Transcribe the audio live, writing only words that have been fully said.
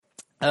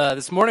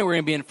This morning we're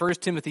going to be in 1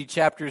 Timothy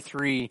chapter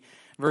 3,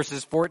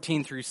 verses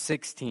 14 through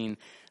 16.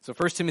 So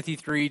 1 Timothy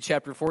 3,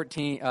 chapter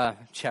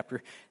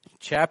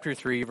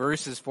 3,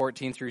 verses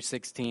 14 through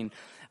 16.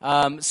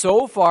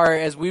 So far,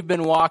 as we've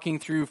been walking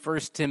through 1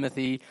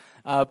 Timothy,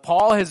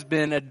 Paul has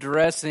been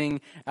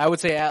addressing, I would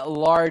say at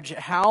large,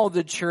 how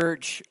the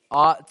church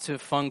ought to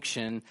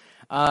function,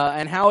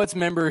 and how its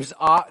members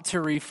ought to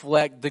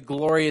reflect the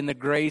glory and the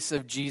grace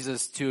of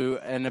Jesus to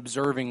an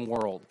observing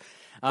world.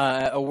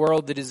 A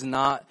world that is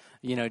not,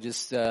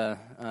 just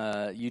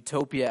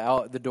utopia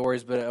out the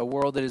doors, but a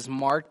world that is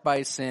marked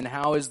by sin.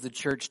 How is the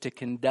church to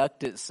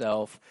conduct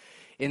itself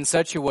in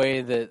such a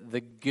way that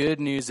the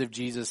good news of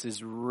Jesus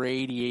is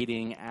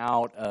radiating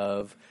out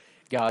of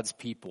God's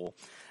people?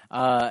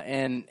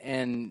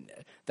 And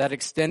that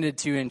extended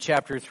to, in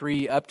chapter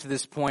 3, up to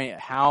this point,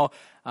 how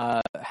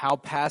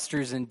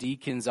pastors and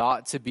deacons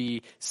ought to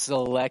be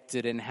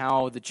selected and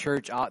how the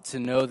church ought to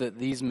know that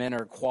these men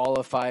are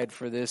qualified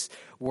for this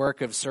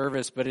work of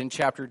service. But in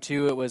chapter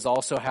 2, it was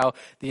also how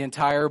the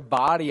entire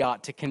body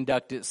ought to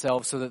conduct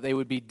itself so that they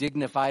would be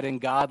dignified and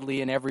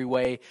godly in every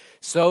way,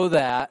 so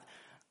that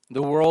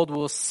the world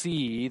will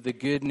see the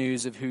good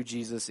news of who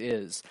Jesus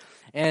is.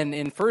 And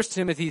in 1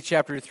 Timothy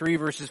chapter 3,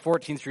 verses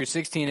 14 through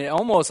 16, it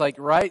almost like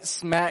right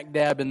smack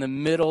dab in the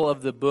middle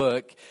of the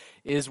book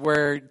is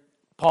where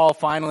Paul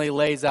finally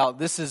lays out,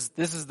 this is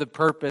the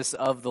purpose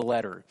of the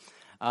letter.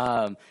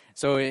 We're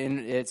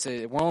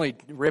only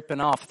ripping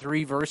off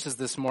 3 verses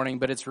this morning,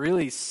 but it's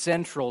really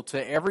central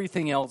to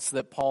everything else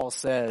that Paul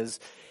says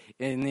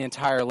in the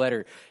entire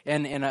letter.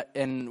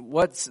 And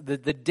what's the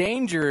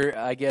danger,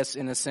 I guess,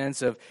 in a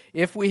sense of,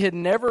 if we had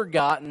never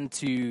gotten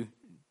to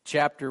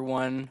chapter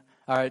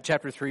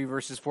 3,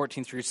 verses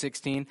 14 through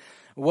 16,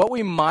 what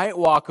we might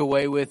walk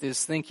away with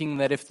is thinking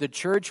that if the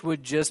church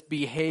would just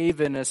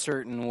behave in a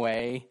certain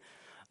way,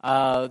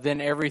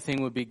 then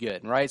everything would be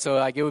good, right?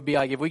 So it would be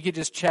like if we could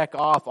just check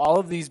off all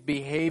of these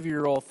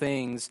behavioral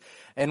things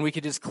and we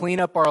could just clean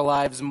up our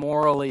lives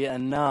morally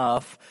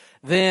enough,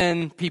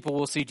 then people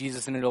will see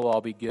Jesus and it'll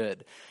all be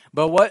good.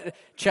 But what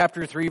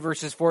chapter 3,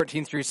 verses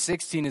 14 through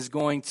 16 is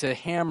going to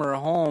hammer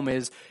home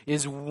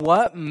is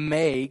what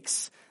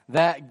makes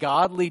that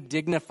godly,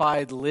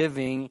 dignified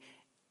living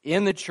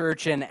in the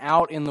church and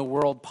out in the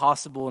world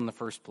possible in the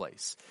first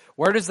place.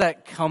 Where does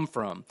that come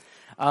from?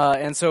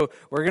 And so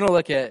we're going to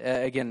look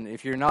at, again,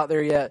 if you're not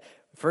there yet,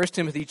 1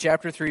 Timothy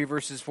chapter 3,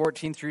 verses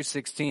 14 through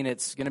 16.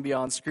 It's going to be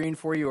on screen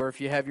for you, or if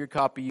you have your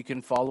copy, you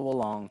can follow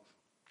along.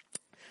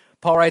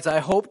 Paul writes, "I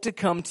hope to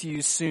come to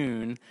you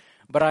soon,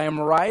 but I am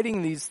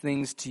writing these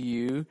things to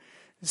you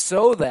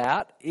so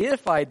that,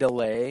 if I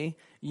delay,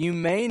 you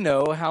may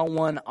know how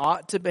one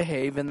ought to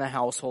behave in the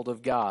household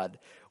of God,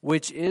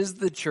 which is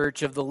the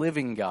church of the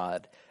living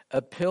God,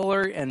 a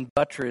pillar and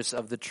buttress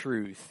of the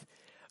truth.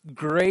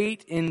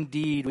 Great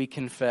indeed, we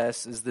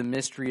confess, is the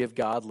mystery of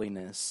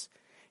godliness.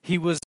 He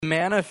was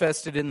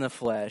manifested in the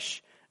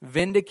flesh,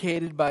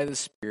 vindicated by the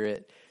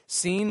Spirit,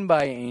 seen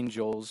by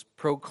angels,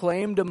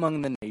 proclaimed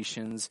among the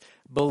nations,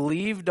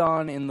 believed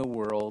on in the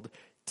world,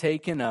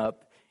 taken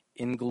up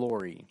in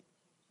glory."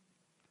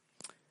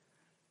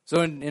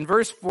 So in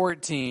verse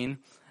 14,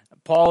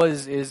 Paul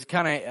is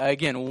kind of,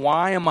 again,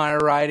 why am I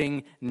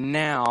writing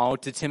now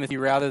to Timothy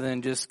rather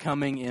than just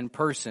coming in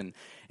person?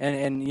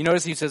 And you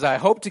notice he says, I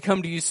hope to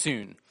come to you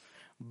soon,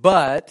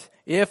 but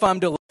if I'm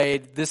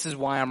delayed, this is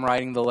why I'm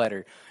writing the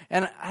letter.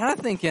 And I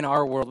think in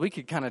our world, we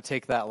could kind of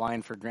take that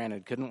line for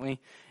granted, couldn't we?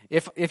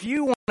 If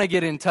you want to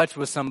get in touch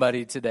with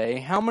somebody today,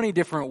 how many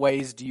different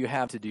ways do you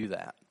have to do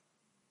that?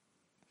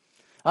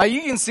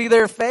 You can see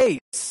their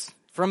face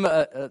from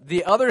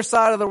the other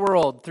side of the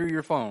world through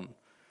your phone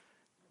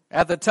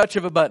at the touch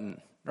of a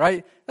button,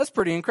 right? That's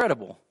pretty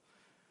incredible.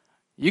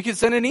 You could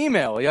send an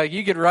email. Like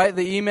you could write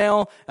the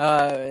email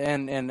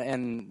and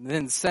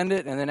then send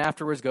it, and then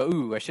afterwards go,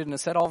 ooh, I shouldn't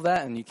have said all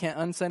that, and you can't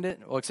unsend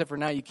it. Well, except for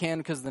now you can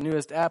because of the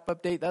newest app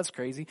update. That's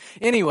crazy.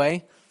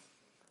 Anyway,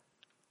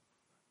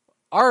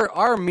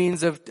 our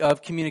means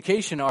of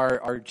communication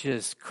are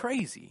just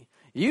crazy.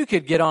 You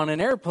could get on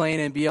an airplane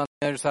and be on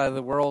the other side of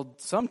the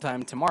world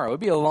sometime tomorrow. It would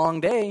be a long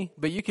day,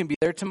 but you can be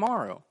there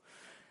tomorrow.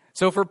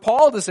 So for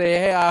Paul to say,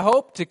 hey, I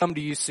hope to come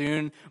to you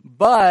soon,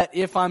 but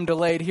if I'm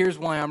delayed, here's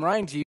why I'm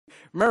writing to you.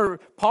 Remember,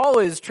 Paul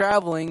is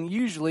traveling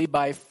usually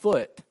by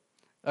foot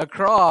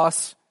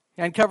across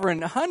and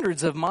covering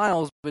hundreds of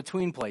miles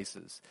between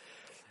places.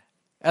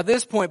 At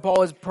this point,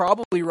 Paul is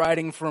probably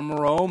writing from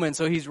Rome, and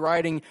so he's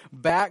writing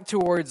back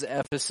towards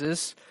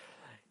Ephesus.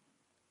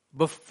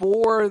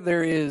 Before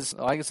there is,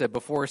 like I said,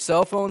 before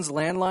cell phones,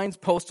 landlines,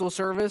 postal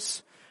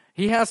service,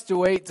 he has to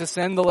wait to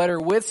send the letter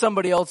with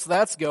somebody else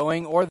that's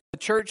going, or the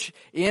church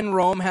in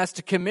Rome has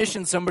to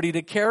commission somebody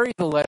to carry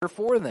the letter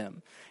for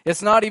them.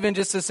 It's not even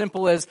just as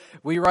simple as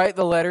we write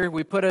the letter,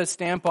 we put a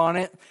stamp on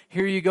it,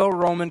 here you go,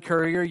 Roman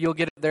courier, you'll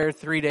get it there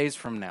 3 days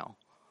from now.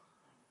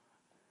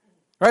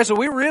 Right, so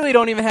we really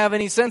don't even have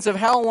any sense of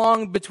how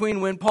long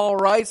between when Paul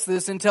writes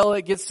this until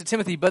it gets to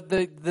Timothy. But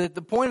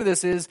the point of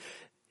this is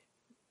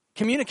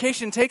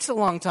communication takes a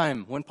long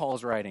time when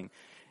Paul's writing.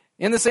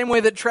 In the same way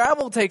that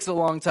travel takes a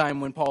long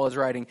time when Paul is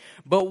writing.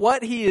 But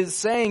what he is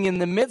saying in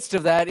the midst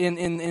of that,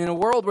 in a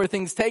world where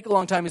things take a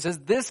long time, he says,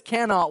 this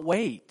cannot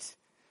wait.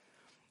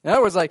 In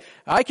other words, like,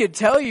 I could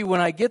tell you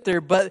when I get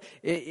there, but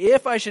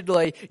if I should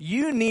delay,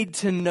 you need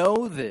to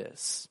know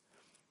this.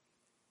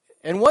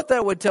 And what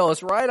that would tell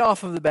us right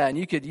off of the bat, and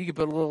you could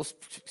put a little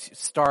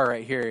star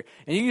right here,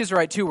 and you can just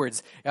write two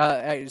words.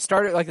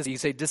 Start it like this. You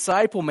say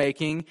disciple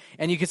making,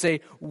 and you could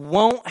say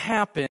won't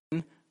happen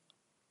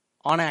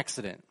on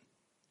accident.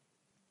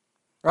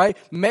 Right?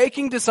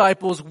 Making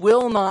disciples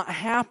will not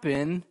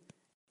happen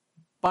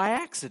by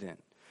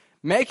accident.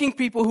 Making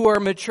people who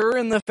are mature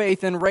in the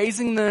faith and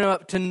raising them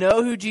up to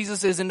know who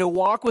Jesus is and to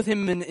walk with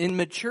Him in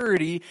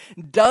maturity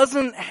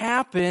doesn't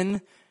happen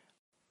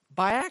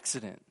by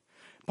accident.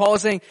 Paul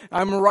is saying,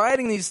 I'm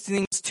writing these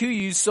things to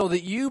you so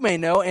that you may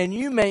know and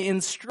you may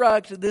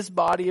instruct this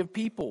body of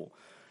people.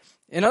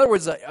 In other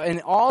words, in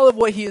all of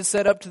what he has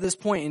set up to this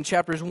point in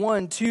chapters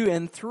 1, 2,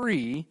 and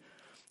 3, it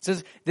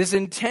says this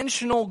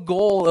intentional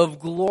goal of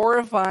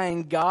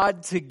glorifying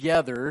God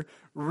together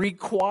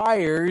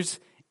requires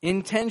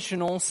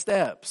intentional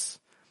steps.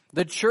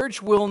 The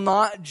church will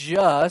not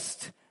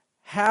just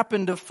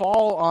happen to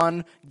fall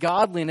on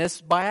godliness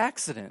by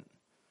accident.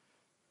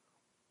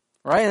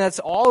 Right? And that's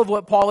all of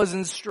what Paul is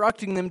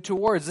instructing them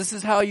towards. This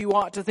is how you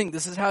ought to think.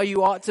 This is how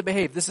you ought to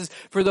behave. This is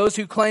for those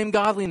who claim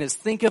godliness.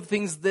 Think of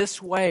things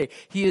this way.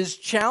 He is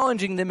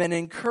challenging them and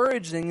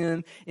encouraging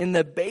them in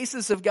the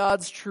basis of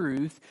God's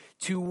truth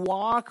to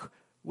walk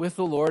with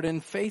the Lord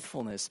in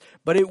faithfulness.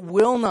 But it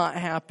will not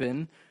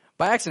happen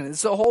by accident.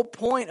 It's the whole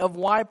point of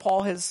why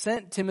Paul has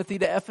sent Timothy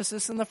to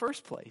Ephesus in the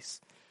first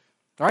place.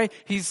 Right?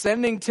 He's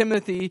sending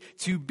Timothy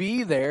to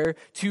be there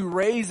to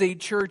raise a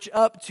church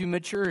up to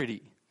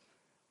maturity.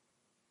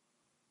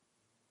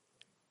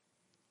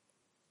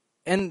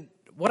 And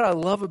what I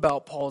love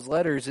about Paul's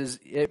letters is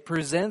it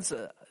presents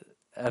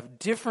a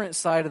different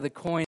side of the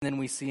coin than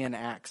we see in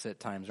Acts at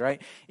times,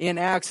 right? In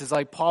Acts, it's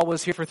like Paul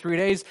was here for 3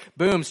 days,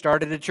 boom,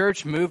 started a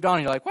church, moved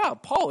on. You're like, wow,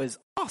 Paul is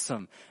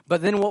awesome.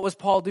 But then what was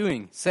Paul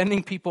doing?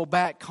 Sending people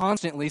back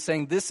constantly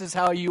saying, this is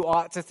how you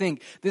ought to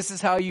think. This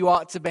is how you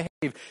ought to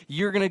behave.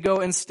 You're going to go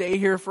and stay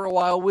here for a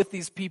while with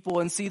these people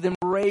and see them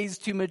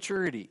raised to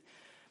maturity.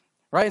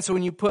 Right? And so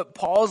when you put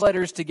Paul's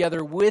letters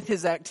together with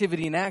his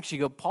activity in Acts, you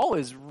go, Paul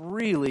is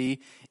really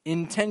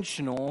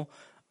intentional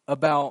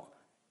about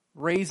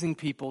raising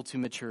people to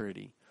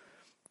maturity.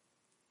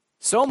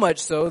 So much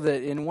so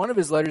that in one of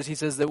his letters he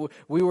says that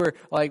we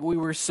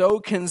were so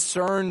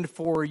concerned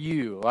for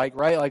you.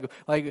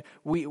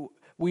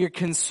 We are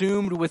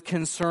consumed with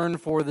concern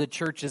for the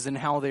churches and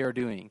how they are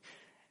doing.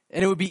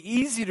 And it would be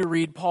easy to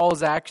read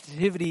Paul's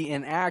activity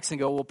in Acts and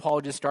go, well,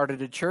 Paul just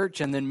started a church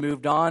and then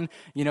moved on,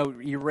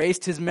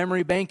 erased his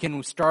memory bank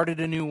and started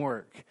a new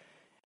work.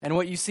 And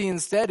what you see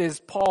instead is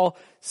Paul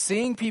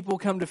seeing people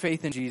come to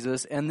faith in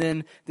Jesus and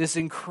then this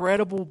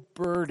incredible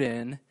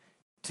burden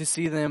to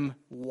see them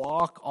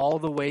walk all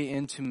the way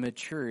into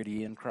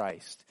maturity in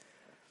Christ.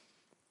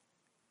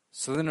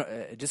 So then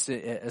just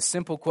a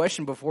simple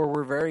question before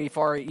we're very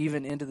far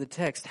even into the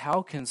text.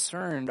 How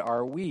concerned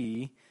are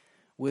we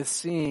with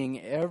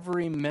seeing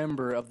every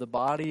member of the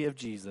body of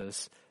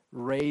Jesus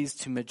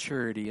raised to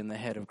maturity in the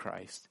head of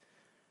Christ?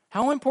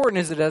 How important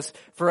is it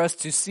for us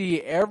to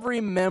see every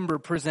member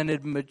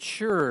presented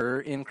mature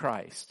in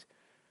Christ?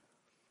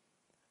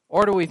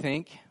 Or do we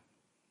think,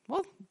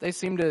 well, they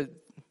seem to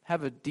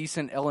have a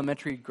decent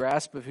elementary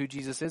grasp of who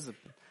Jesus is.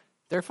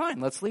 They're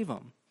fine, let's leave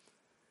them.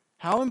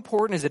 How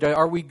important is it?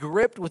 Are we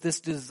gripped with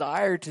this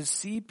desire to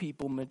see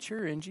people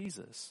mature in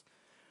Jesus?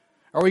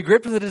 Are we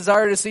gripped with a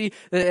desire to see,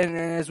 and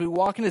as we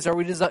walk in this, are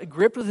we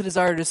gripped with a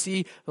desire to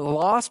see the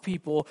lost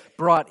people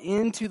brought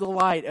into the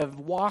light of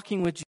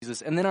walking with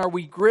Jesus? And then are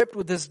we gripped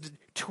with this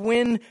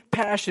twin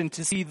passion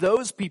to see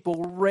those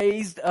people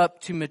raised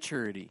up to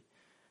maturity?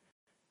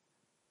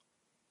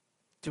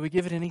 Do we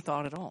give it any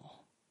thought at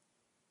all?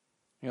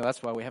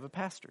 That's why we have a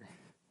pastor.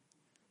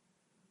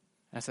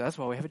 I said, that's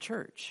why we have a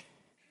church.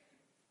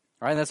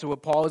 All right, and that's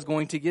what Paul is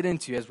going to get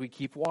into as we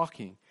keep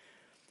walking.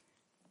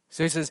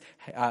 So he says,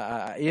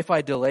 if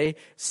I delay,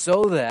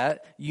 so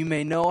that you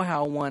may know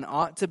how one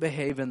ought to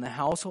behave in the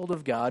household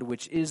of God,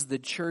 which is the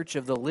church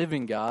of the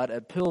living God,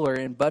 a pillar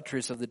and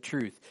buttress of the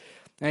truth.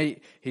 Now,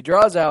 he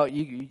draws out,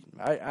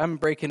 I'm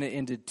breaking it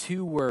into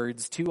two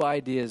words, two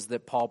ideas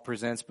that Paul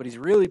presents, but he's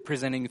really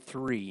presenting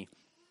three.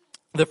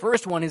 The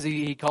first one is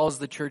he calls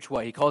the church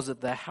what? He calls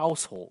it the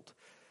household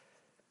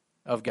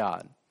of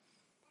God.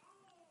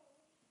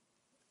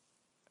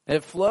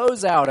 It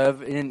flows out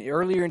of,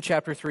 earlier in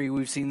chapter 3,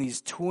 we've seen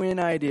these twin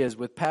ideas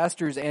with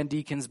pastors and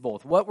deacons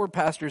both. What were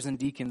pastors and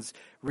deacons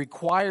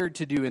required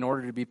to do in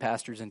order to be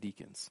pastors and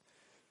deacons?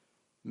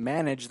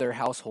 Manage their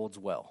households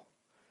well.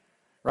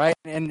 Right?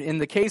 And in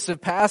the case of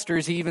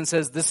pastors, he even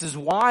says this is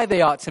why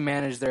they ought to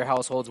manage their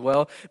households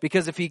well.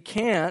 Because if he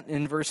can't,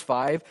 in verse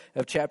 5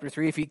 of chapter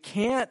 3, if he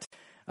can't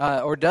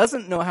or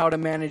doesn't know how to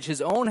manage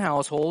his own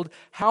household,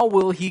 how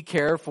will he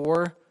care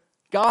for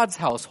God's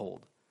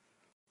household?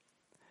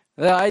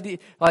 The idea,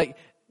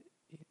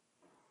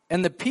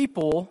 and the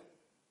people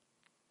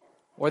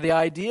or the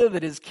idea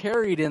that is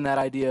carried in that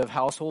idea of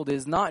household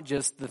is not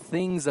just the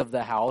things of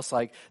the house,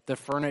 like the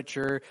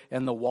furniture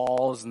and the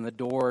walls and the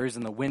doors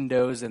and the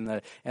windows and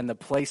the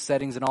place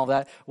settings and all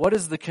that. What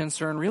is the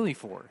concern really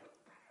for?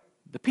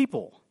 The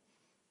people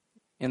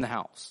in the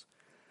house.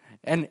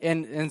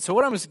 And so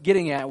what I'm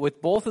getting at with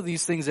both of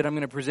these things that I'm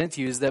going to present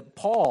to you is that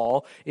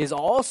Paul is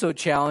also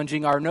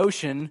challenging our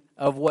notion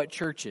of what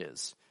church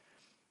is.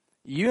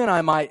 You and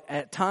I might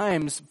at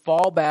times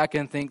fall back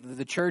and think that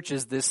the church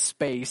is this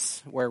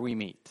space where we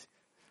meet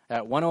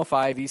at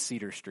 105 East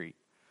Cedar Street.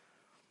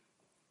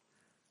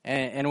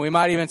 And we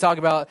might even talk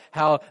about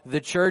how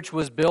the church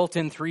was built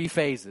in 3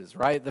 phases,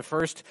 right? The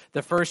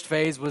first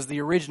phase was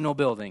the original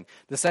building.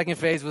 The second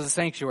phase was the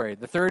sanctuary.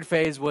 The third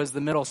phase was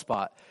the middle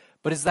spot.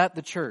 But is that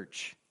the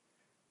church?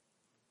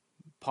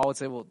 Paul would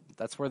say, well,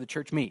 that's where the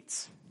church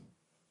meets.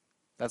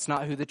 That's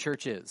not who the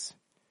church is.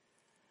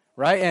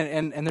 Right?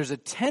 And there's a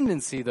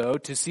tendency, though,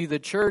 to see the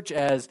church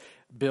as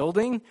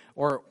building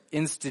or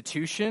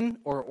institution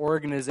or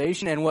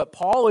organization. And what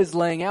Paul is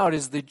laying out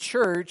is the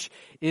church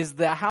is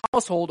the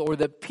household or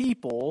the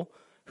people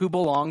who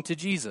belong to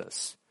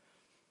Jesus.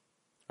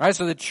 All right,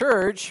 so the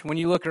church, when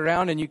you look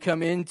around and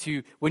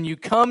when you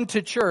come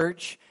to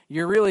church,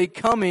 you're really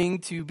coming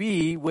to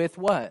be with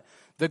what?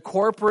 The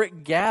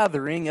corporate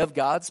gathering of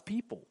God's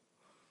people.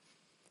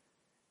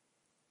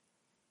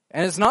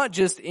 And it's not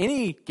just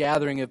any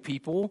gathering of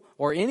people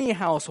or any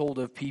household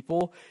of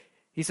people.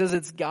 He says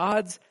it's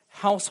God's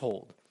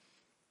household.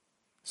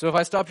 So if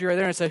I stopped you right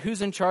there and said,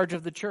 who's in charge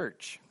of the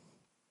church?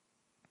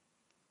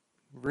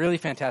 Really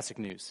fantastic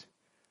news.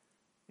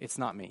 It's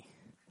not me.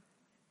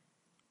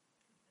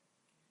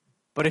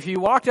 But if you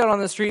walked out on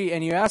the street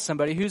and you asked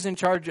somebody who's in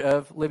charge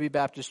of Libby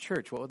Baptist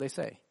Church, what would they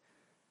say?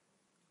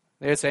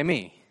 They would say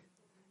me.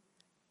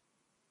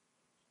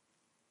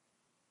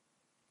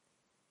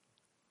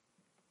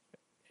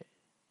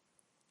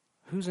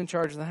 Who's in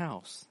charge of the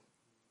house?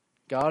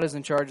 God is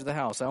in charge of the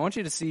house. I want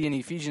you to see in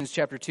Ephesians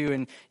chapter 2,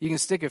 and you can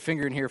stick a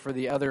finger in here for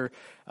the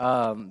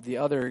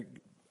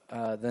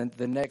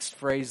next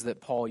phrase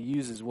that Paul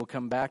uses. We'll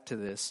come back to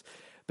this.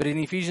 But in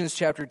Ephesians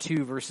chapter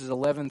 2, verses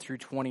 11 through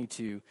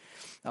 22,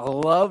 I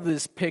love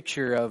this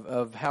picture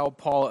of how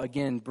Paul,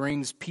 again,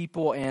 brings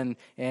people and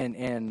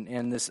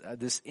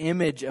this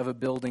image of a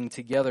building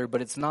together,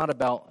 but it's not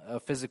about a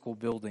physical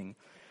building.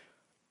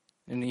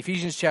 In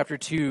Ephesians chapter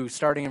 2,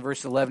 starting in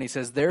verse 11, he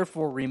says,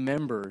 "Therefore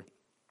remember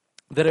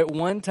that at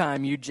one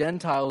time you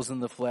Gentiles in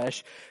the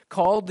flesh,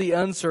 called the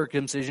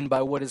uncircumcision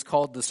by what is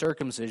called the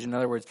circumcision." In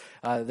other words,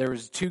 there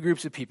was 2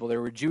 groups of people.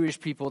 There were Jewish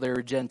people, there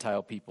were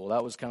Gentile people.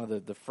 That was kind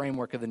of the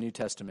framework of the New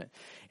Testament.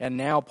 And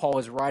now Paul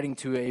is writing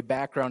to a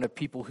background of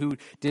people who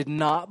did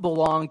not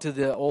belong to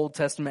the Old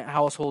Testament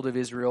household of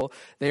Israel.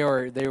 They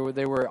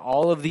were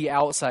all of the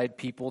outside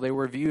people. They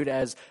were viewed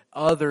as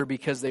other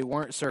because they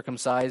weren't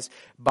circumcised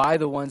by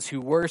the ones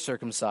who were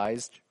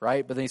circumcised,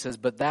 right? But then he says,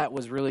 but that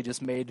was really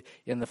just made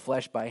in the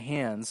flesh by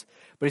hands.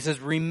 But he says,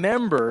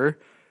 remember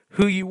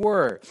who you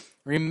were.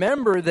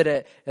 Remember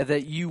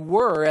that you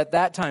were at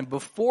that time,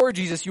 before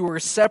Jesus, you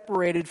were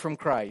separated from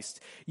Christ.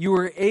 You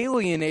were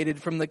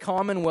alienated from the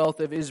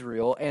commonwealth of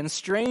Israel and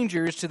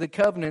strangers to the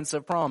covenants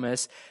of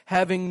promise,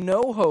 having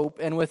no hope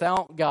and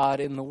without God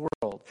in the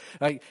world.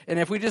 Like, and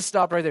if we just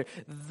stop right there,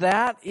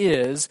 that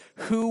is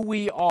who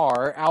we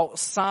are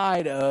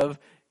outside of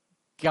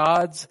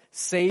God's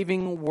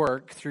saving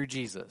work through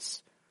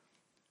Jesus.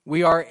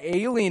 We are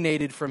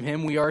alienated from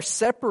Him. We are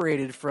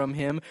separated from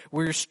Him.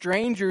 We're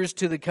strangers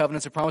to the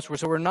covenants of promise.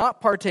 So we're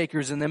not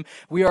partakers in them.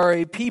 We are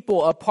a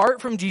people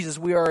apart from Jesus.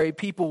 We are a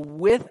people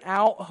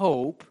without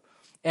hope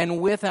and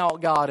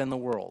without God in the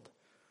world.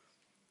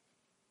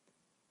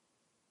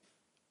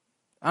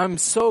 I'm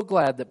so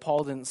glad that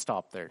Paul didn't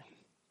stop there.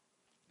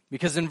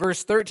 Because in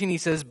verse 13 he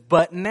says,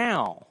 "But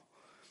now,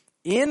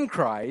 in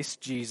Christ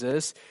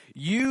Jesus,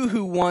 you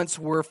who once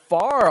were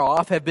far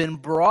off have been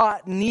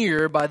brought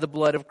near by the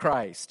blood of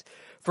Christ.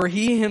 For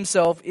He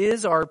Himself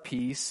is our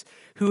peace,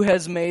 who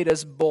has made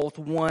us both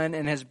one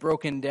and has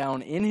broken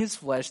down in His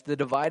flesh the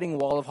dividing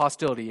wall of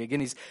hostility."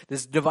 Again,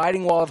 this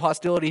dividing wall of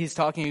hostility, he's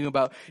talking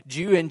about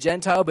Jew and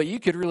Gentile, but you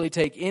could really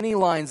take any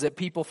lines that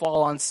people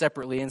fall on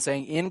separately and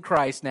saying, in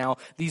Christ now,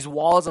 these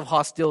walls of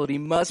hostility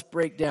must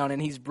break down,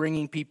 and He's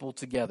bringing people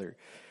together.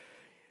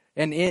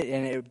 And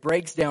it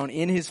breaks down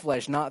in His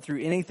flesh, not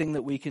through anything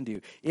that we can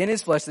do. In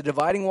His flesh, the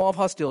dividing wall of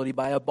hostility,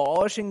 by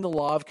abolishing the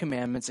law of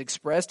commandments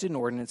expressed in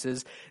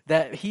ordinances,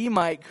 that He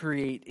might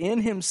create in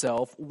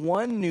Himself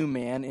one new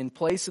man in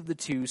place of the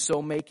two,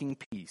 so making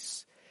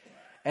peace,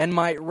 and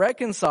might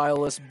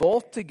reconcile us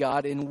both to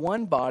God in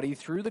one body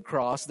through the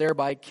cross,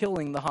 thereby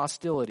killing the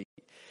hostility.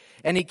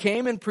 And He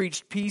came and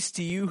preached peace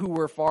to you who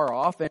were far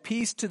off, and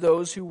peace to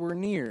those who were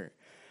near.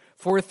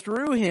 For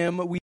through Him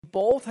we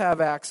both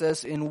have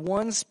access in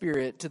one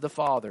Spirit to the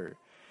Father.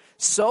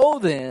 So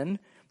then,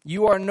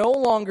 you are no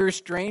longer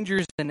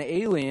strangers and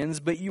aliens,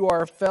 but you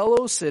are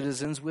fellow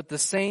citizens with the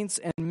saints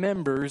and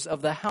members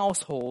of the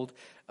household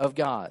of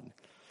God,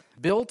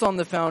 built on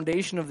the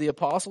foundation of the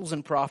apostles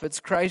and prophets,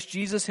 Christ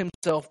Jesus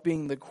himself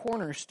being the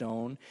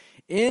cornerstone,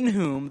 in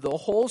whom the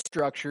whole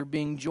structure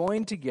being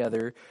joined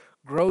together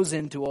grows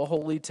into a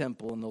holy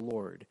temple in the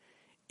Lord.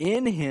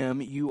 In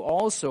him you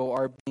also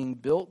are being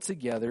built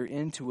together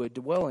into a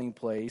dwelling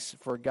place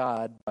for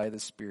God by the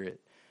Spirit.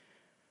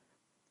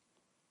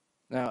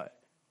 Now,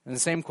 and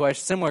the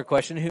similar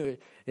question,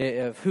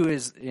 who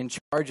is in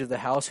charge of the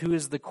house? Who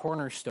is the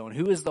cornerstone?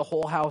 Who is the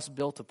whole house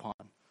built upon?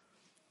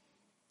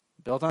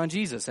 Built on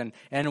Jesus.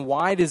 And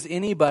why does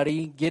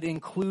anybody get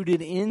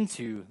included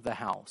into the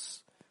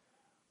house?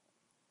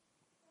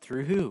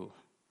 Through who?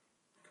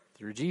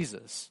 Through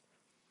Jesus.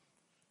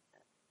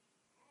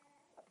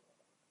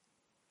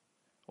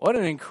 What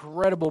an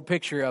incredible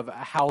picture of a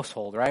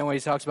household, right? When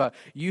he talks about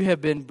you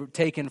have been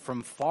taken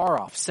from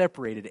far off,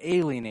 separated,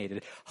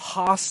 alienated,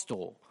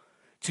 hostile,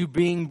 to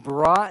being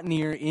brought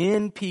near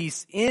in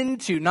peace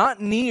into, not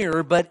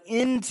near, but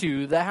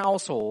into the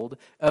household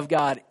of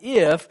God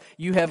if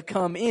you have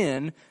come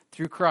in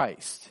through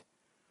Christ.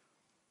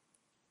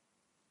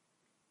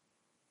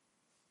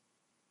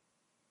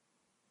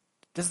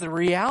 Does the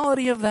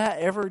reality of that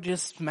ever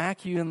just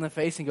smack you in the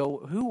face and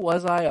go, who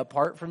was I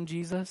apart from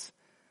Jesus?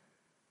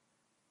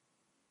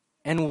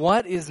 And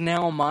what is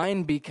now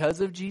mine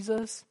because of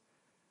Jesus?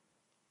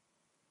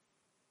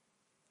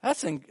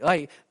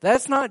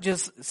 That's not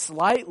just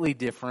slightly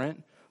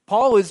different.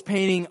 Paul is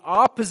painting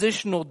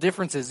oppositional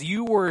differences.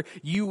 You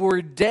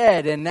were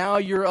dead and now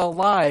you're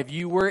alive.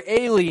 You were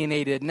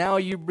alienated, now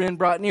you've been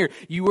brought near.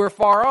 You were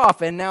far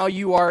off and now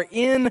you are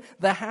in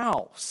the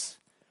house.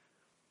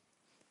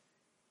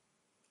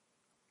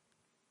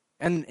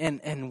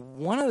 And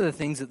one of the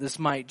things that this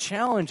might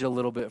challenge a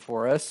little bit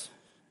for us,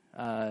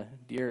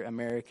 dear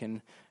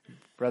American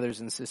brothers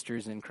and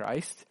sisters in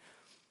Christ,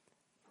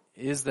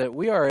 is that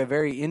we are a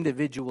very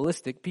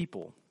individualistic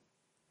people.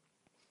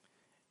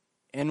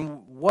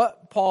 And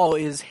what Paul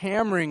is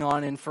hammering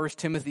on in 1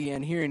 Timothy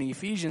and here in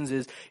Ephesians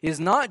is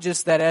not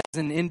just that as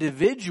an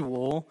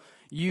individual,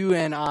 you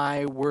and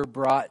I were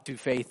brought to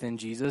faith in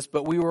Jesus,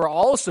 but we were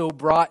also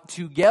brought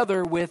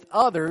together with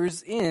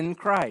others in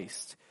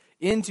Christ,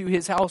 into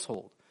his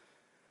household.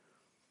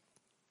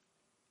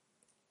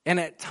 And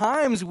at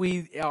times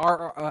we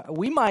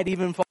might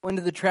even fall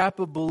into the trap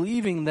of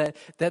believing that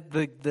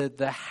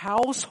the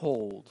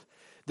household,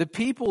 the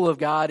people of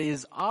God,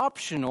 is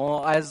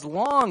optional as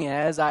long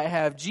as I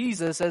have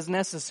Jesus as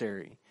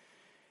necessary.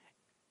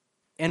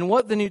 And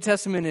what the New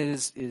Testament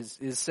is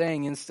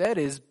saying instead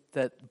is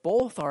that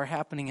both are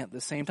happening at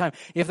the same time.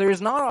 If there is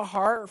not a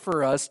heart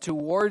for us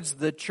towards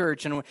the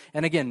church, and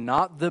again,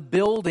 not the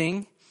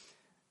building,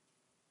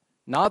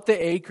 not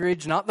the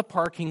acreage, not the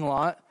parking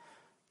lot,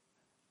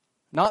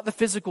 not the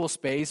physical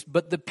space,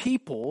 but the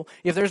people.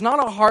 If there's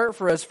not a heart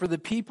for us for the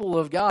people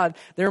of God,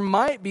 there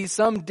might be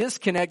some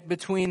disconnect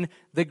between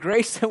the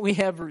grace that we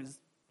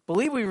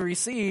believe we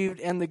received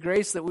and the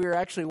grace that we are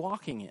actually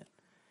walking in.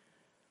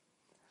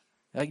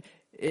 Like,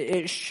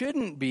 it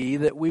shouldn't be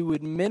that we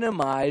would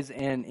minimize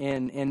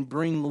and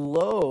bring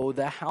low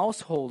the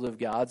household of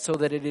God so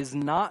that it is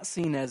not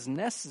seen as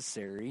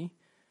necessary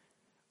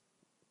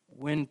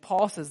when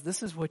Paul says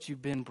this is what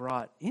you've been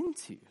brought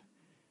into.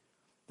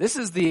 This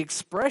is the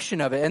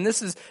expression of it, and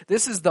this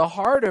is the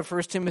heart of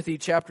 1 Timothy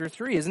chapter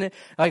 3, isn't it?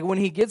 Like when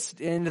he gets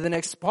into the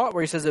next part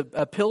where he says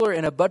a pillar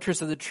and a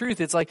buttress of the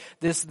truth, it's like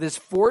this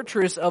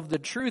fortress of the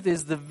truth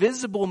is the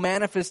visible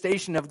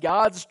manifestation of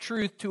God's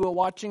truth to a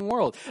watching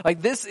world.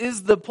 Like this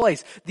is the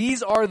place.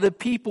 These are the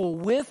people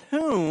with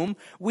whom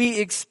we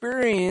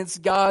experience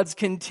God's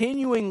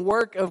continuing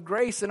work of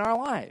grace in our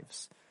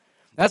lives.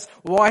 That's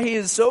why he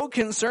is so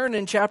concerned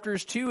in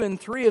chapters 2 and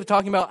 3 of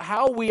talking about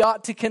how we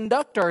ought to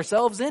conduct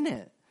ourselves in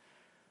it.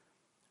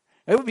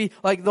 It would be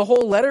like the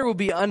whole letter would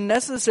be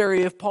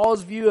unnecessary if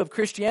Paul's view of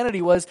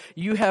Christianity was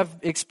you have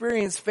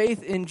experienced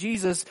faith in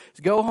Jesus,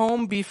 go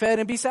home, be fed,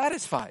 and be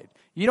satisfied.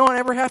 You don't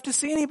ever have to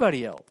see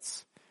anybody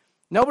else.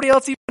 Nobody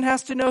else even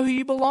has to know who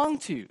you belong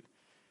to.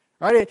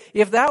 Right?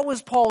 If that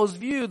was Paul's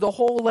view, the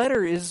whole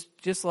letter is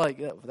just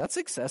like, that's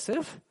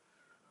excessive.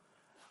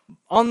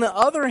 On the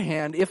other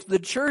hand, if the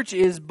church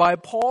is, by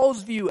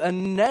Paul's view, a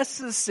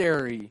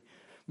necessary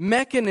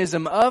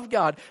mechanism of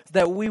God,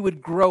 that we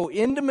would grow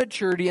into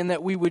maturity and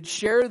that we would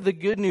share the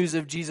good news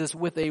of Jesus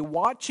with a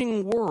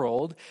watching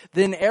world,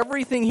 then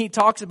everything he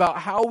talks about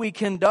how we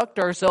conduct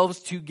ourselves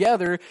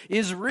together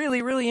is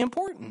really, really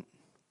important.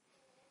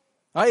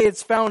 Right?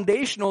 It's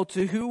foundational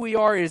to who we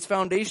are. It's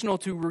foundational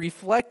to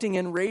reflecting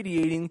and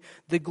radiating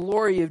the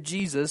glory of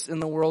Jesus in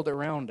the world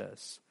around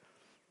us.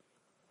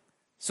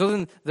 So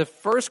then the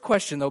first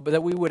question, though,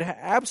 that we would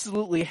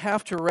absolutely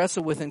have to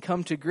wrestle with and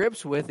come to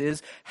grips with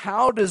is,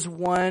 how does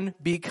one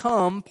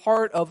become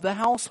part of the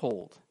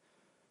household?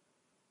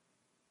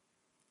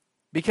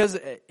 Because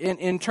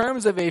in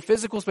terms of a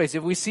physical space,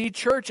 if we see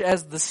church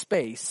as the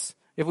space,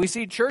 if we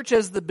see church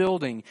as the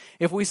building,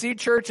 if we see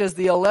church as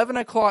the 11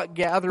 o'clock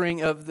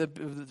gathering of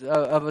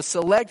a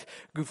select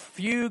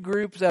few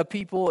groups of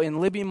people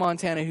in Libby,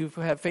 Montana who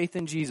have faith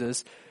in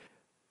Jesus,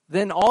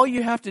 then all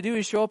you have to do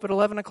is show up at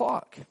 11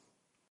 o'clock.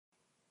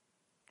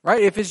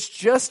 Right? If it's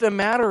just a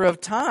matter of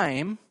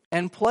time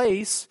and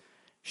place,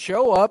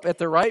 show up at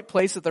the right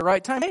place at the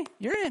right time, hey,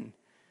 you're in.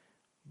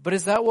 But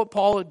is that what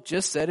Paul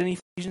just said in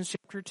Ephesians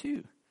chapter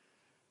 2?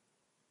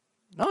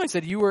 No, he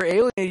said you were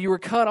alienated, you were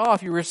cut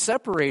off, you were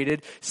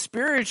separated.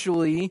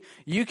 Spiritually,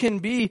 you can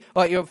be,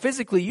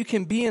 physically you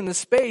can be in the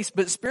space,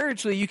 but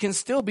spiritually you can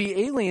still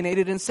be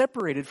alienated and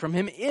separated from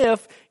Him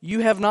if you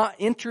have not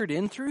entered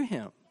in through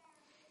Him.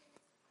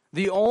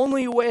 The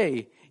only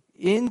way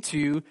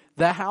into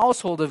the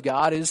household of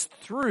God is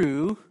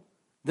through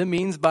the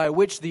means by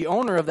which the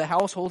owner of the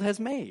household has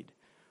made.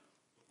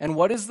 And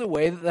what is the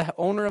way that the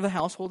owner of the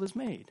household is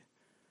made?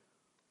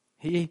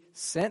 He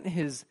sent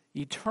His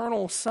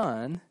eternal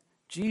Son,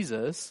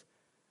 Jesus,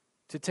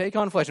 to take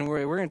on flesh. And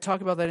we're going to talk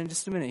about that in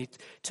just a minute. He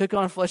took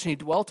on flesh and He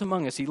dwelt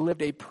among us. He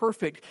lived a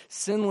perfect,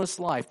 sinless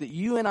life that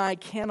you and I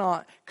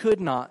could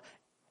not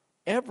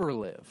ever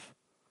live.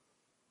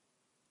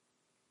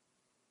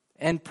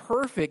 And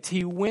perfect,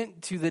 He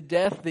went to the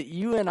death that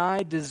you and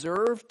I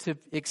deserve to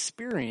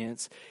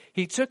experience.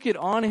 He took it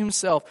on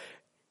Himself,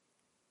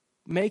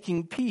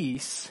 making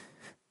peace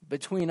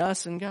between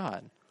us and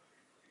God,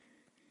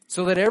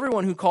 so that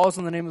everyone who calls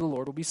on the name of the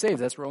Lord will be saved.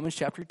 That's Romans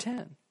chapter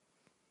 10.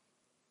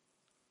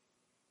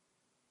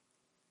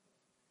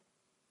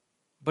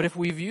 But if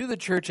we view the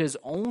church as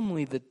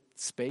only the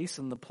space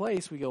and the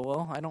place, we go,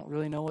 well, I don't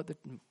really know what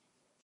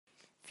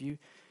you're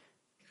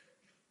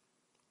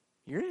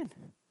in.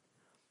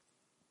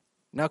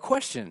 Now,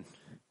 question.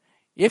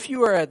 If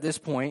you are at this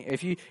point,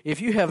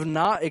 if you have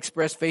not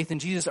expressed faith in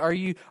Jesus, are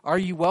you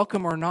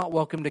welcome or not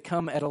welcome to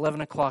come at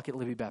 11 o'clock at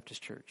Libby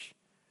Baptist Church?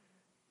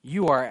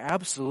 You are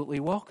absolutely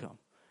welcome.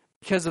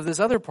 Because of this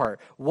other part.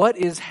 What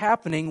is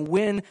happening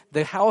when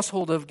the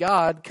household of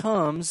God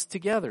comes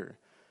together?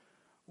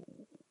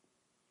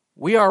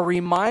 We are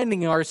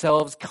reminding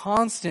ourselves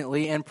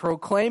constantly and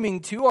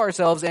proclaiming to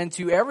ourselves and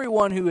to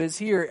everyone who is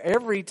here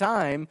every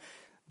time,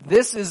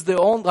 this is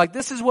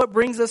what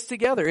brings us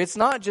together. It's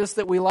not just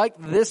that we like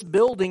this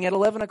building at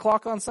 11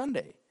 o'clock on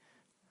Sunday.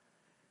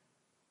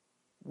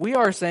 We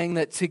are saying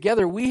that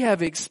together we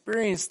have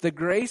experienced the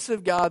grace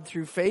of God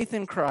through faith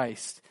in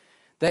Christ,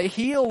 that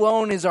He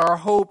alone is our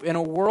hope in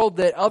a world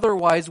that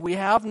otherwise we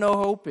have no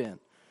hope in.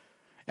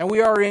 And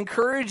we are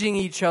encouraging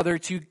each other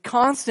to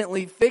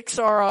constantly fix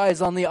our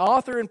eyes on the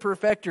author and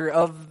perfecter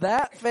of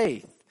that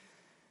faith.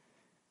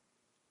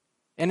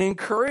 And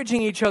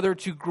encouraging each other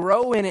to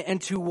grow in it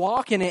and to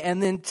walk in it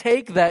and then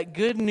take that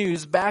good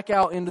news back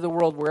out into the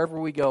world wherever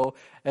we go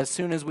as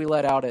soon as we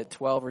let out at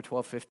 12 or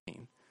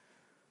 12:15.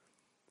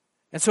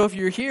 And so if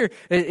you're here,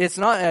 it's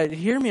not,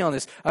 hear me on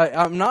this.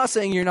 I'm not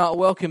saying you're not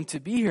welcome to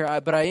be here,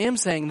 but I am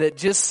saying that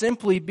just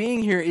simply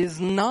being here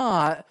is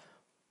not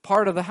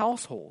part of the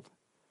household.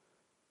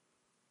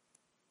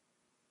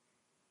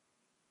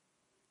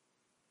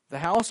 The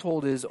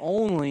household is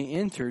only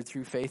entered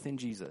through faith in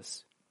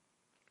Jesus.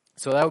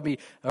 So that would be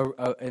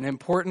an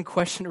important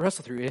question to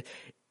wrestle through.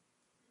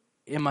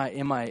 Am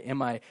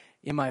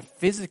I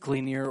physically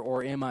near,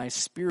 or am I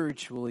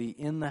spiritually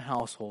in the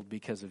household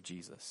because of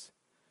Jesus?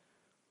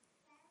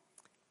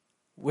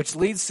 Which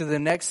leads to the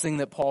next thing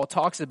that Paul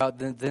talks about,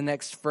 the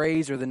next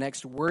phrase or the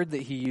next word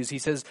that he used. He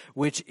says,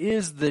 which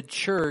is the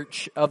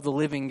church of the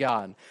living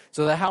God.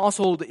 So the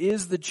household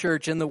is the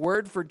church, and the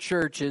word for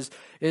church is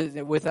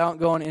without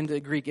going into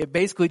Greek, it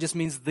basically just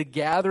means the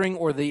gathering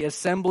or the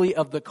assembly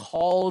of the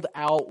called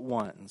out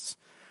ones.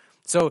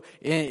 So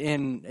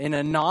in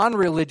a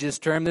non-religious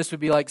term, this would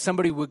be like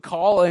somebody would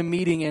call a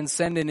meeting and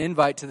send an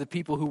invite to the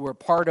people who were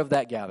part of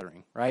that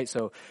gathering, right?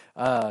 So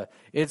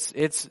it's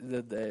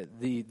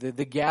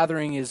the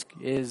gathering is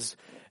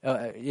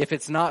if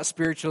it's not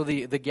spiritual,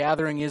 the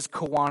gathering is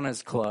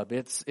Kiwanis Club.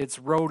 It's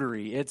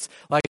Rotary. It's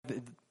like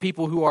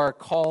people who are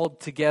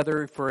called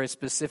together for a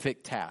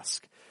specific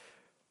task.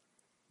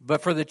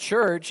 But for the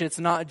church, it's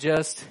not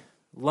just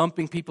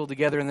lumping people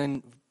together and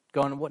then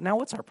going, now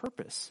what's our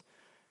purpose?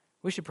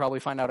 We should probably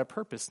find out a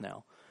purpose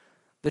now.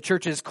 The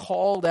church is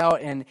called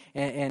out and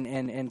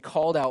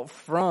called out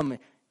from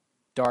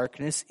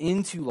darkness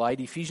into light.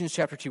 Ephesians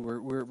chapter 2,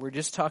 we're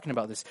just talking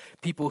about this.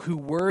 People who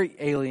were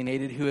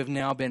alienated, who have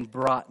now been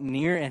brought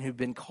near and who've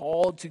been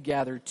called to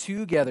gather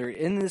together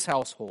in this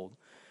household,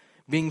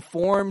 being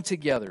formed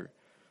together.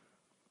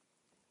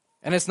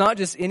 And it's not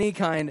just any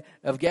kind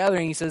of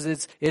gathering. He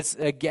says it's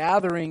a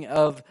gathering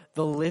of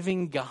the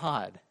living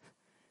God.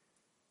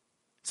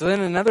 So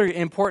then another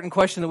important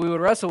question that we would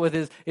wrestle with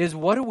is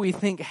what do we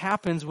think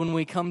happens when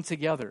we come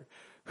together?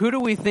 Who do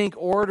we think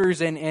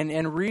orders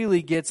and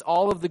really gets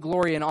all of the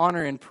glory and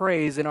honor and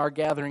praise in our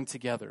gathering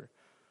together?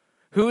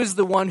 Who is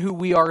the one who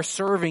we are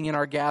serving in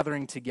our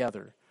gathering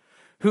together?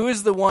 Who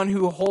is the one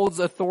who holds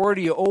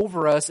authority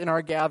over us in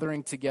our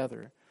gathering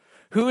together?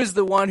 Who is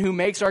the one who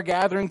makes our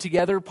gathering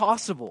together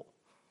possible?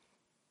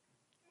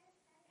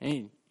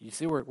 And you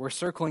see, we're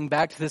circling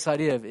back to this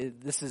idea of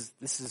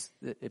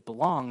it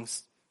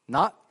belongs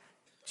not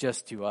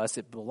just to us,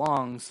 it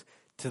belongs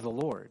to the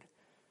Lord.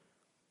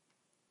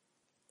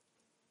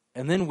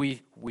 And then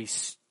we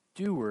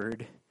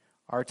steward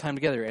our time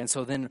together. And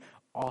so then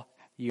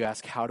you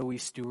ask, how do we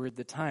steward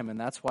the time? And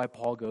that's why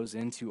Paul goes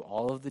into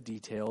all of the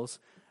details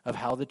of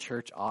how the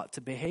church ought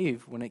to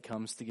behave when it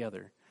comes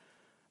together.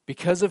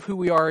 Because of who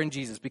we are in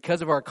Jesus,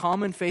 because of our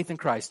common faith in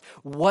Christ,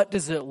 what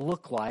does it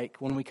look like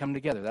when we come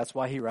together? That's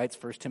why he writes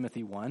 1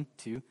 Timothy 1,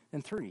 2,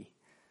 and 3.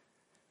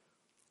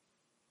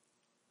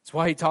 That's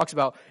why he talks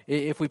about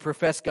if we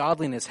profess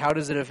godliness, how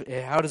does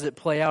it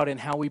play out in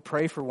how we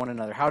pray for one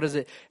another? How does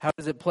it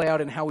play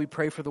out in how we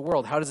pray for the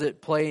world? How does it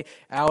play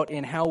out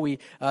in how we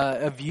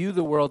view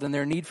the world and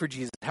their need for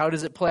Jesus? How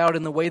does it play out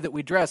in the way that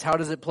we dress? How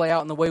does it play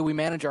out in the way we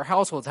manage our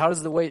households? How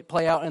does it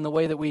play out in the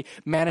way that we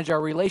manage our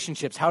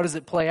relationships? How does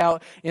it play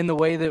out in the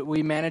way that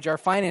we manage our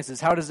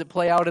finances? How does it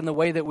play out in the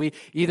way that we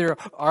either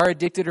are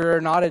addicted or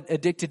are not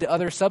addicted to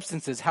other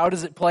substances? How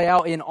does it play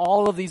out in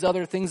all of these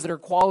other things that are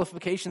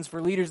qualifications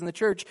for leaders in the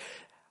church?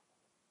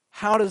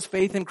 How does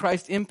faith in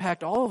Christ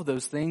impact all of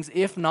those things,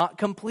 if not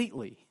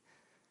completely?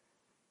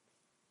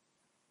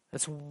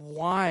 That's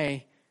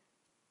why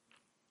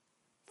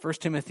 1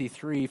 Timothy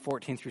 3,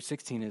 14 through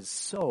 16 is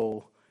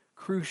so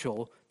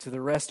crucial to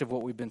the rest of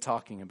what we've been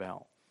talking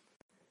about.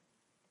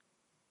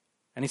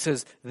 And he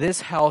says,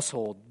 this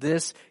household,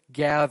 this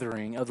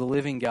gathering of the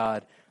living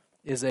God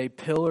is a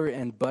pillar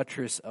and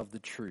buttress of the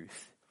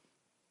truth.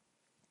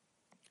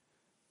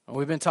 And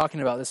we've been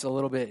talking about this a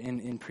little bit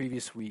in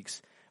previous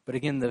weeks. But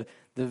again, the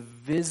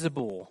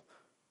visible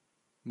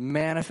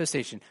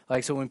manifestation.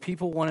 Like, so when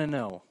people want to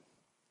know,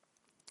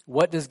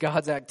 what does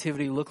God's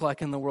activity look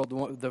like in the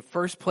world? The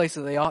first place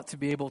that they ought to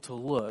be able to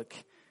look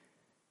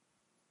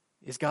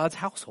is God's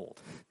household.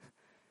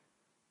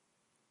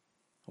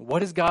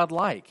 What is God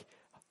like?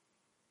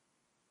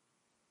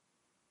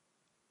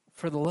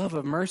 For the love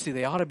of mercy,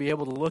 they ought to be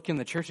able to look in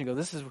the church and go,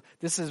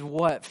 this is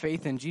what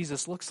faith in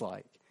Jesus looks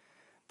like.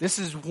 This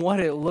is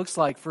what it looks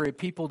like for a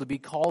people to be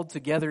called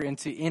together and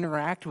to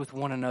interact with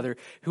one another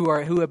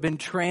who have been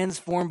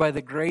transformed by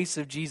the grace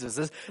of Jesus.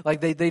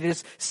 They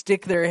just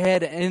stick their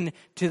head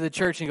into the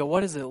church and go, what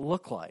does it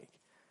look like?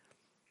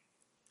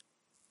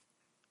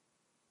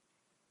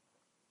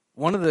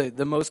 One of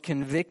the most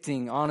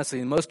convicting, honestly,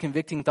 the most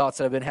convicting thoughts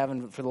that I've been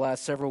having for the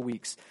last several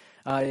weeks,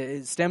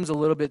 it stems a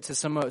little bit to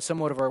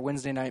somewhat of our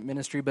Wednesday night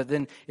ministry, but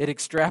then it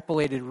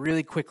extrapolated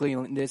really quickly.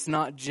 It's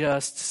not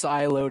just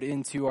siloed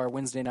into our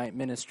Wednesday night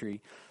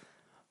ministry.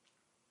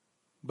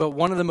 But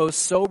one of the most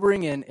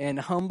sobering and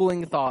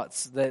humbling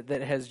thoughts that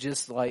has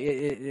just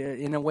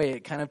in a way,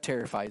 it kind of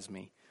terrifies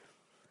me,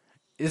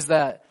 is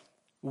that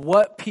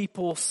what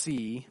people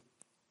see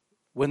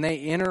when they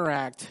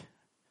interact,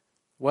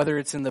 whether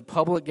it's in the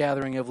public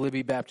gathering of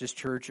Libby Baptist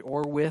Church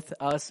or with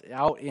us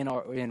out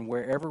in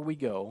wherever we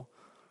go,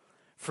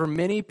 for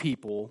many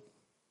people,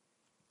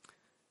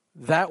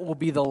 that will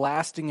be the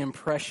lasting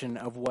impression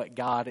of what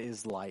God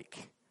is like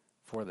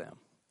for them.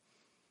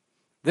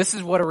 This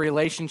is what a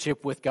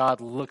relationship with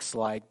God looks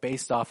like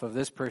based off of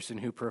this person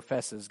who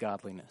professes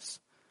godliness.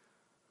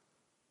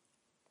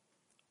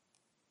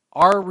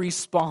 Our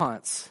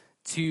response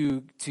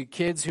to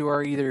kids who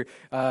are either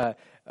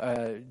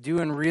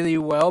doing really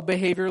well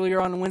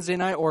behaviorally on a Wednesday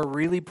night or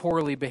really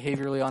poorly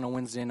behaviorally on a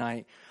Wednesday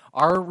night,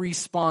 our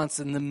response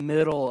in the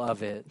middle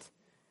of it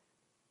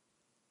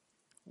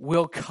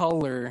will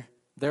color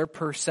their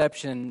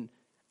perception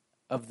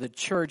of the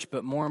church,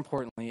 but more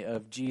importantly,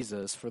 of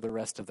Jesus for the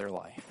rest of their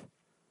life.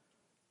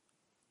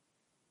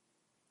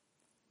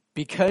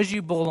 Because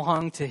you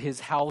belong to his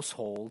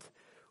household,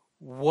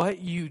 what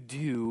you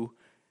do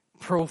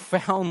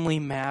profoundly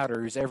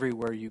matters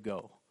everywhere you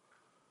go.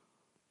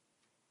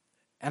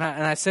 And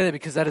I say that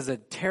because that is a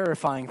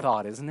terrifying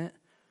thought, isn't it?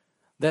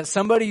 That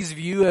somebody's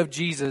view of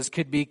Jesus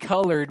could be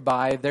colored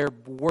by their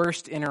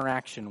worst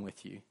interaction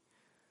with you.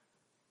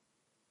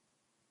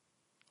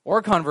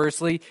 Or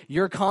conversely,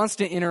 your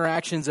constant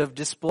interactions of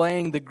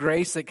displaying the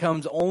grace that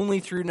comes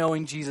only through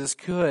knowing Jesus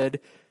could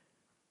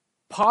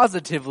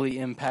positively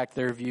impact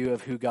their view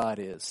of who God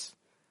is.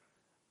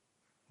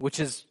 Which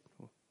is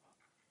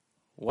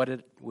what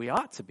we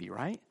ought to be,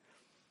 right?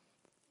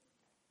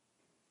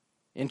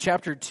 In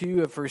chapter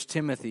 2 of 1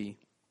 Timothy,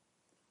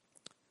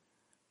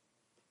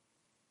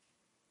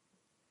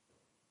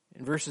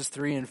 in verses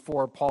 3 and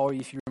 4, Paul,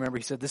 if you remember,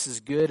 he said, "This is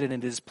good and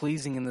it is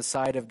pleasing in the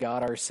sight of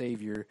God our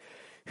Savior,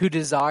 who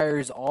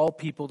desires all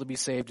people to be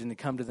saved and to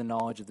come to the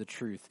knowledge of the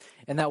truth."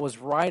 And that was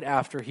right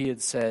after he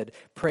had said,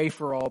 "Pray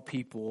for all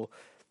people,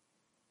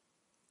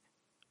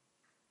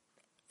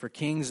 for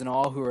kings and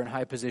all who are in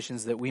high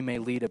positions, that we may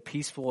lead a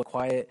peaceful,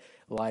 quiet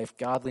life,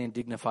 godly and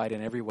dignified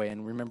in every way."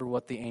 And remember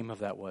what the aim of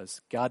that was.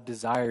 God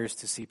desires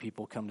to see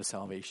people come to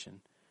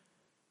salvation.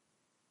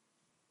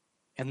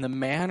 And the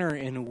manner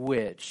in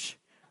which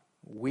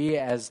we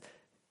as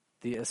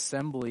the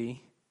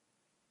assembly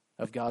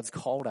of God's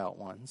called out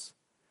ones,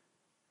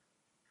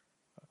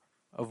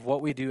 of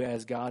what we do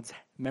as God's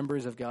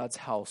members of God's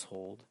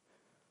household,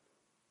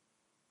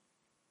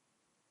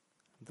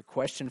 the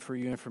question for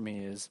you and for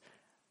me is,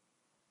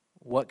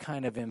 what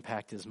kind of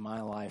impact is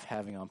my life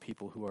having on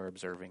people who are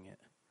observing it?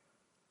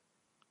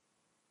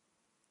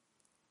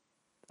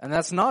 And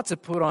that's not to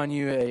put on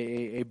you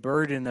a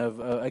burden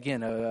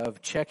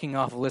of checking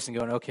off a list and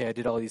going, okay, I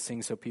did all these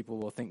things so people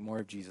will think more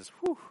of Jesus.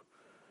 Whew.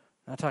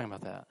 Not talking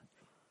about that.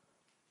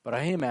 But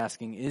I am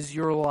asking, is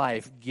your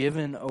life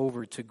given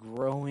over to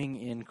growing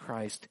in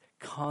Christ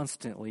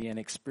constantly and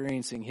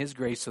experiencing His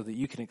grace so that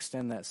you can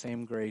extend that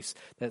same grace,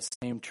 that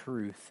same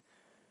truth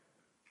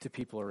to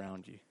people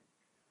around you?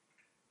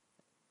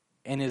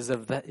 And is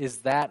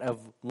that of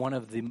one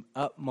of the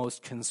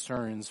utmost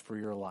concerns for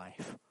your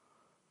life?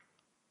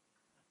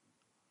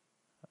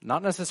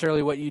 Not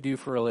necessarily what you do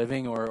for a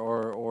living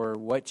or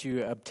what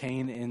you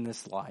obtain in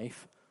this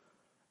life,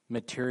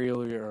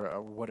 materially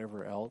or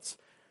whatever else,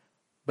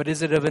 but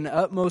is it of an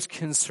utmost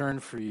concern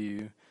for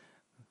you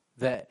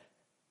that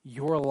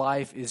your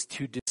life is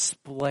to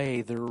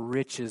display the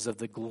riches of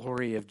the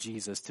glory of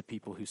Jesus to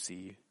people who see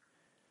you?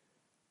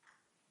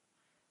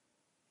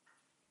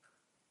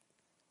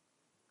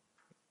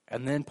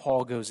 And then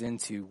Paul goes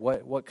into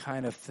what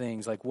kind of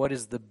things, like what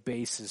is the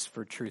basis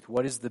for truth?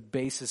 What is the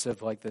basis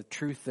of like the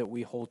truth that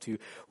we hold to?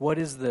 What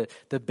is the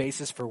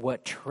basis for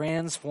what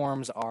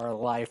transforms our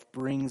life,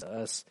 brings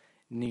us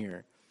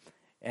near?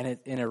 And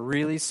it, in a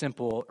really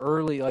simple,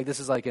 early, like this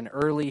is like an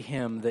early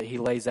hymn that he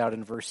lays out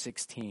in verse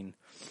 16.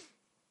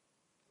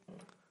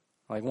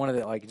 Like one of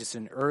the, like just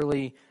an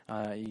early,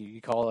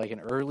 you call it like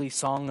an early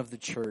song of the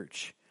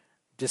church,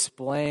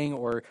 displaying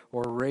or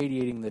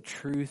radiating the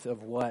truth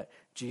of what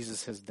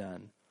Jesus has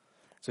done.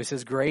 So he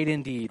says, great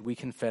indeed, we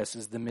confess,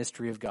 is the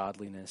mystery of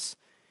godliness.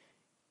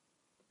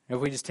 And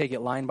if we just take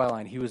it line by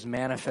line, he was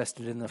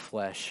manifested in the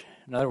flesh.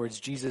 In other words,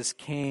 Jesus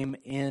came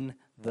in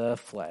the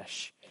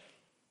flesh.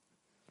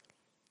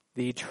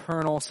 The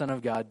eternal Son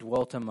of God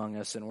dwelt among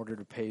us in order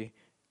to pay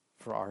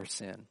for our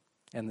sin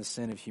and the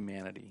sin of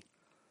humanity.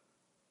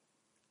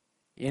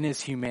 In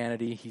his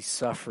humanity, he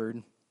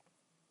suffered,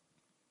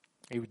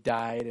 he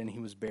died, and he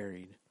was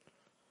buried.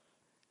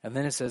 And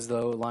then it says,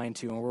 though, line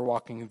 2, and we're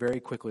walking very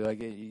quickly.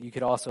 Like you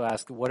could also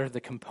ask, what are the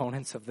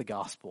components of the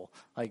gospel?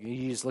 Like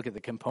you just look at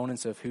the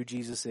components of who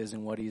Jesus is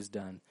and what he has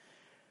done.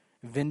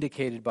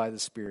 Vindicated by the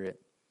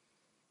Spirit.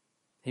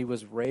 He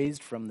was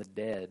raised from the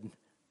dead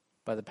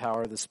by the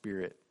power of the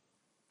Spirit.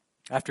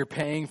 After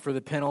paying for the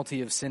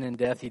penalty of sin and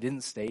death, he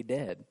didn't stay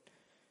dead.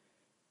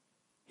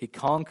 He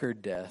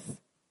conquered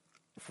death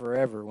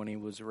forever when he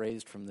was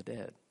raised from the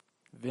dead.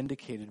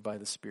 Vindicated by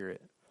the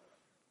Spirit.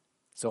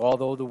 So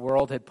although the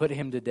world had put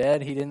him to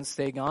death, he didn't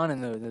stay gone,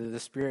 and the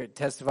Spirit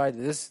testified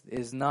that this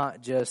is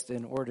not just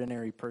an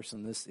ordinary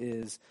person. This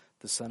is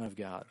the Son of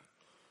God.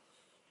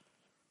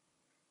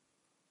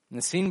 And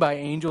the seen by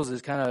angels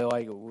is kind of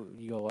like,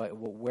 you go, like,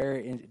 well,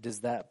 where does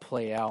that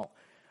play out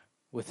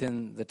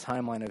within the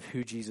timeline of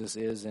who Jesus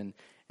is? And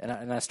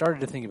I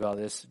started to think about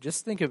this.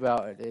 Just think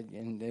about it,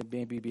 and it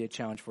maybe be a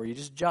challenge for you.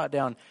 Just jot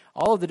down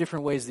all of the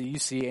different ways that you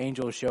see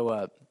angels show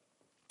up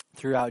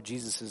throughout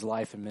Jesus'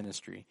 life and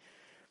ministry.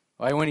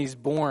 Like when he's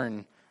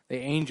born, the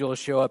angels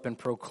show up and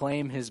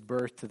proclaim his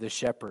birth to the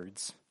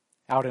shepherds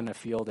out in a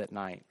field at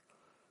night.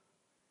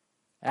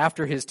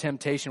 After his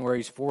temptation, where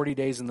he's 40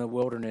 days in the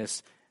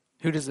wilderness,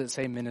 who does it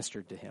say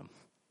ministered to him?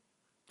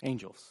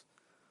 Angels.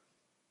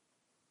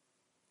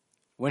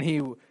 When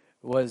he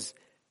was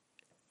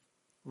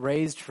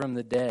raised from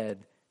the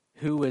dead,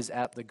 who was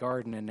at the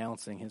garden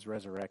announcing his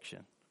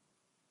resurrection?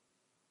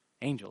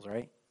 Angels,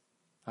 right?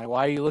 Like,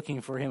 why are you looking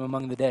for him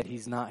among the dead?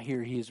 He's not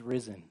here, he is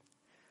risen.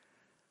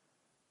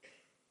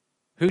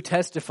 Who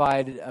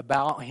testified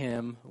about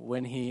him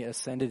when he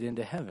ascended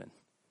into heaven?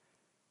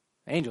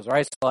 Angels,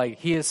 right? So like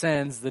he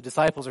ascends, the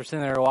disciples are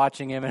sitting there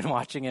watching him and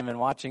watching him and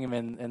watching him,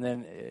 and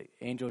then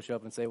angels show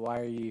up and say, why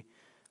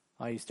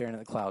are you staring at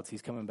the clouds?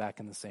 He's coming back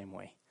in the same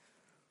way.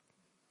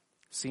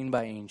 Seen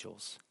by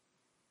angels.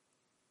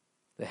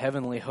 The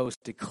heavenly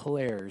host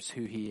declares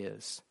who he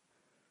is.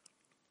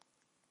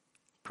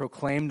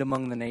 Proclaimed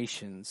among the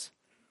nations.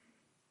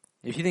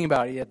 If you think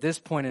about it, at this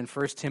point in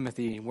 1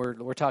 Timothy,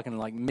 we're talking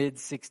like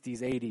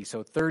mid-60s, 80s,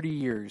 so 30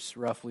 years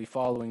roughly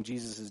following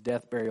Jesus'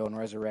 death, burial, and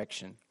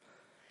resurrection.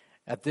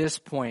 At this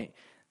point,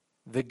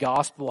 the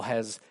gospel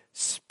has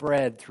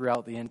spread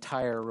throughout the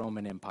entire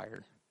Roman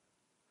Empire.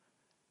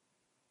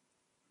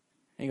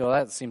 And you go,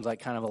 that seems like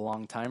kind of a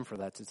long time for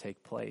that to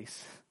take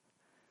place.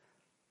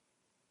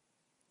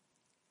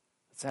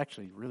 It's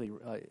actually really,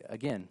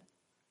 again,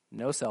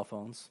 no cell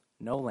phones,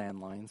 no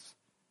landlines,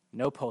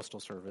 no postal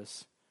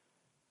service.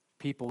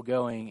 People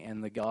going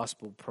and the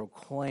gospel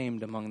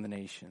proclaimed among the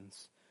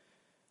nations.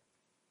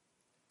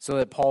 So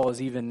that Paul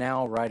is even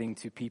now writing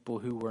to people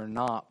who were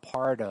not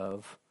part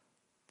of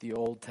the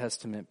Old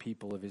Testament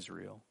people of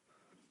Israel.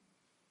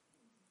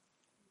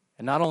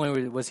 And not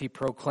only was he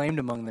proclaimed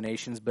among the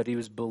nations, but he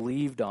was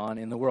believed on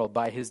in the world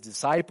by his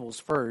disciples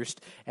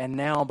first, and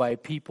now by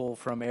people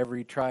from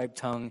every tribe,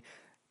 tongue,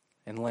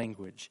 and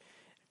language.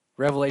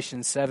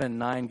 Revelation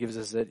 7:9 gives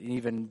us an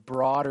even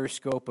broader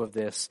scope of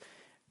this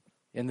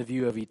in the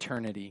view of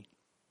eternity.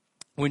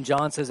 When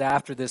John says,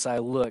 after this I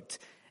looked,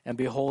 and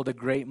behold, a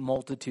great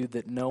multitude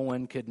that no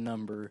one could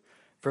number,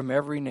 from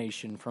every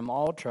nation, from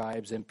all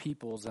tribes and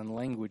peoples and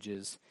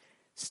languages,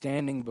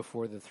 standing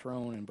before the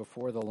throne and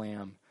before the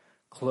Lamb.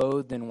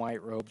 clothed in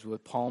white robes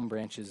with palm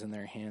branches in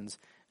their hands.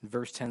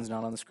 Verse 10 is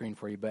not on the screen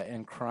for you, but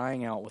and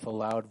crying out with a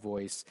loud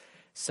voice,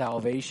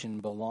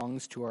 salvation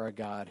belongs to our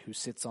God who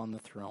sits on the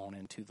throne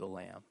and to the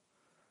Lamb.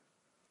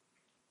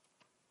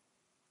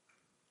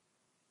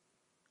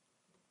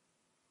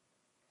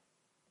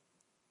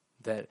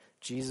 That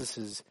Jesus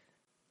is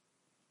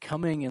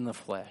coming in the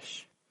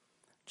flesh.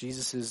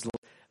 Jesus'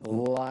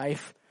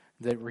 life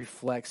that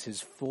reflects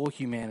his full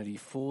humanity,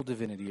 full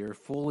divinity, or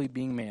fully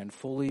being man,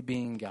 fully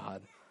being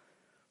God.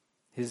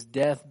 His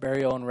death,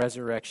 burial, and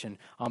resurrection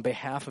on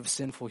behalf of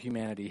sinful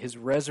humanity, his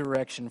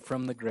resurrection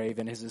from the grave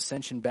and his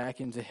ascension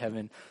back into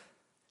heaven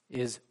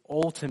is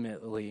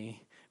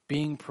ultimately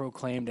being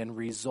proclaimed and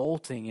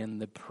resulting in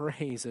the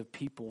praise of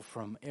people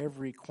from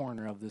every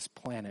corner of this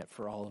planet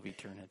for all of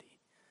eternity.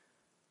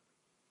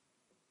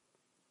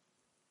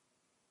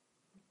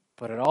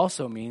 But it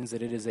also means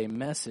that it is a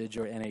message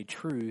and a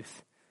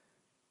truth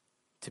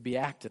to be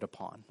acted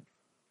upon.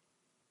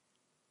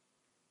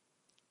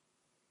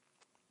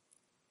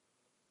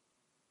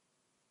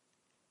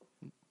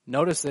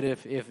 Notice that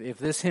if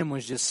this hymn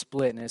was just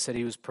split and it said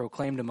he was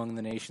proclaimed among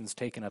the nations,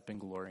 taken up in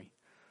glory.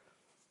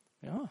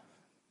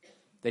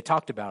 They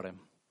talked about him,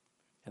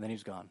 and then he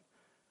was gone.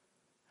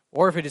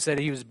 Or if it just said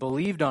he was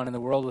believed on in the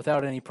world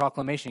without any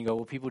proclamation, you go,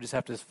 well, people just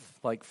have to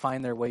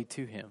find their way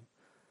to him.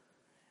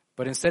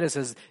 But instead it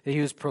says that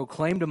he was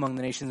proclaimed among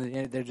the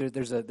nations.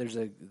 There's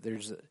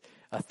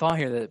a thought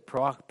here that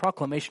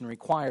proclamation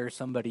requires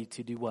somebody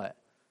to do what?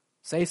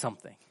 Say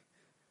something.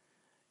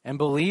 And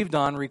believed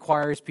on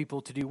requires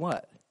people to do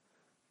what?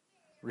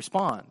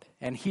 Respond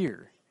and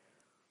hear.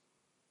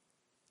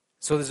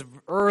 So this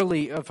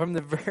from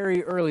the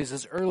very earliest,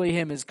 this early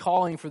hymn is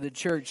calling for the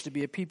church to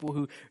be a people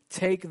who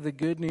take the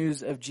good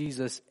news of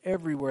Jesus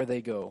everywhere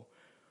they go.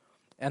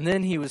 And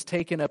then he was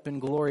taken up in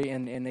glory.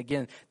 And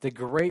again, the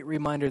great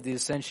reminder of the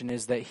ascension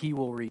is that he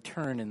will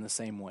return in the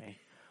same way.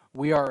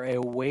 We are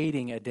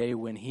awaiting a day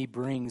when he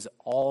brings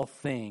all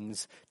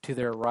things to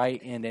their right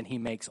end and he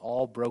makes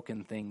all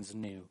broken things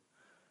new.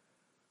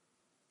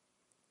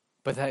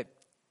 But that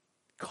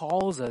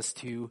calls us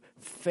to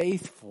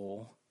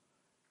faithful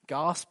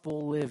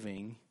gospel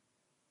living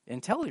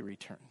until he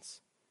returns.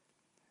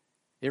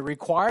 It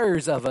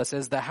requires of us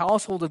as the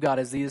household of God,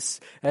 as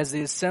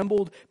the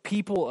assembled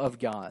people of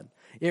God,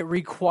 it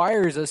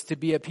requires us to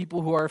be a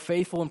people who are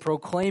faithful in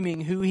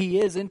proclaiming who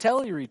he is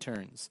until he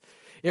returns.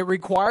 It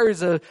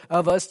requires of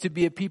us to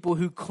be a people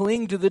who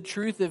cling to the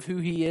truth of who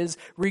he is,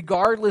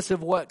 regardless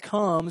of what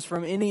comes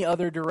from any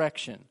other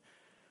direction.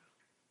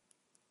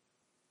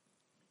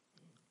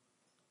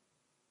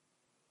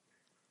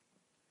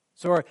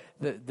 So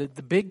the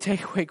big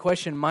takeaway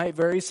question might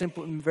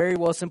very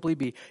well simply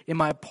be,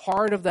 am I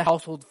part of the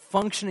household,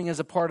 functioning as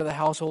a part of the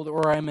household,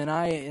 or am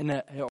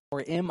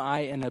I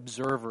an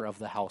observer of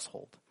the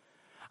household?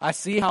 I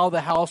see how the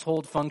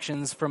household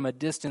functions from a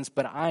distance,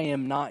 but I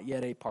am not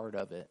yet a part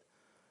of it.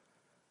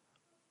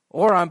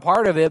 Or I'm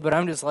part of it, but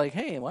I'm just like,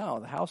 hey, wow,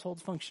 the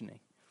household's functioning.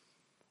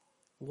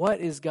 What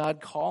is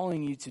God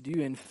calling you to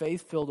do in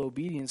faith-filled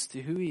obedience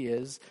to who he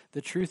is,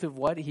 the truth of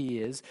what he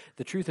is,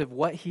 the truth of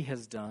what he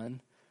has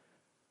done,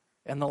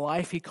 and the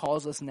life he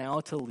calls us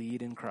now to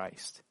lead in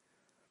Christ?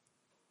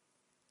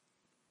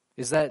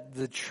 Is that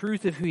the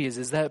truth of who he is?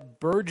 Is that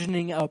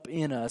burgeoning up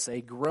in us a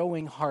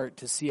growing heart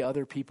to see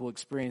other people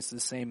experience the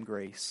same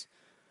grace?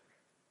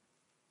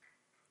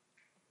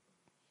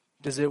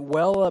 Does it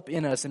well up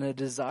in us in a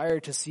desire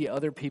to see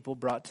other people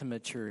brought to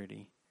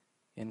maturity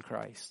in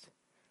Christ?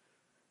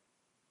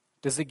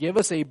 Does it give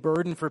us a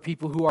burden for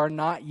people who are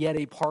not yet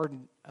a part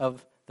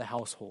of the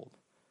household?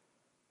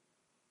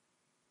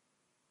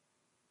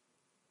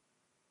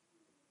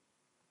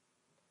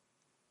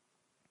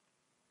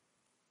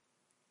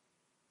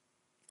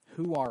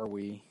 Who are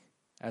we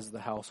as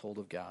the household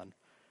of God?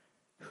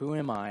 Who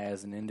am I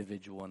as an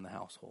individual in the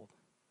household?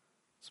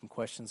 Some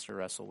questions to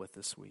wrestle with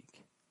this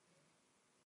week.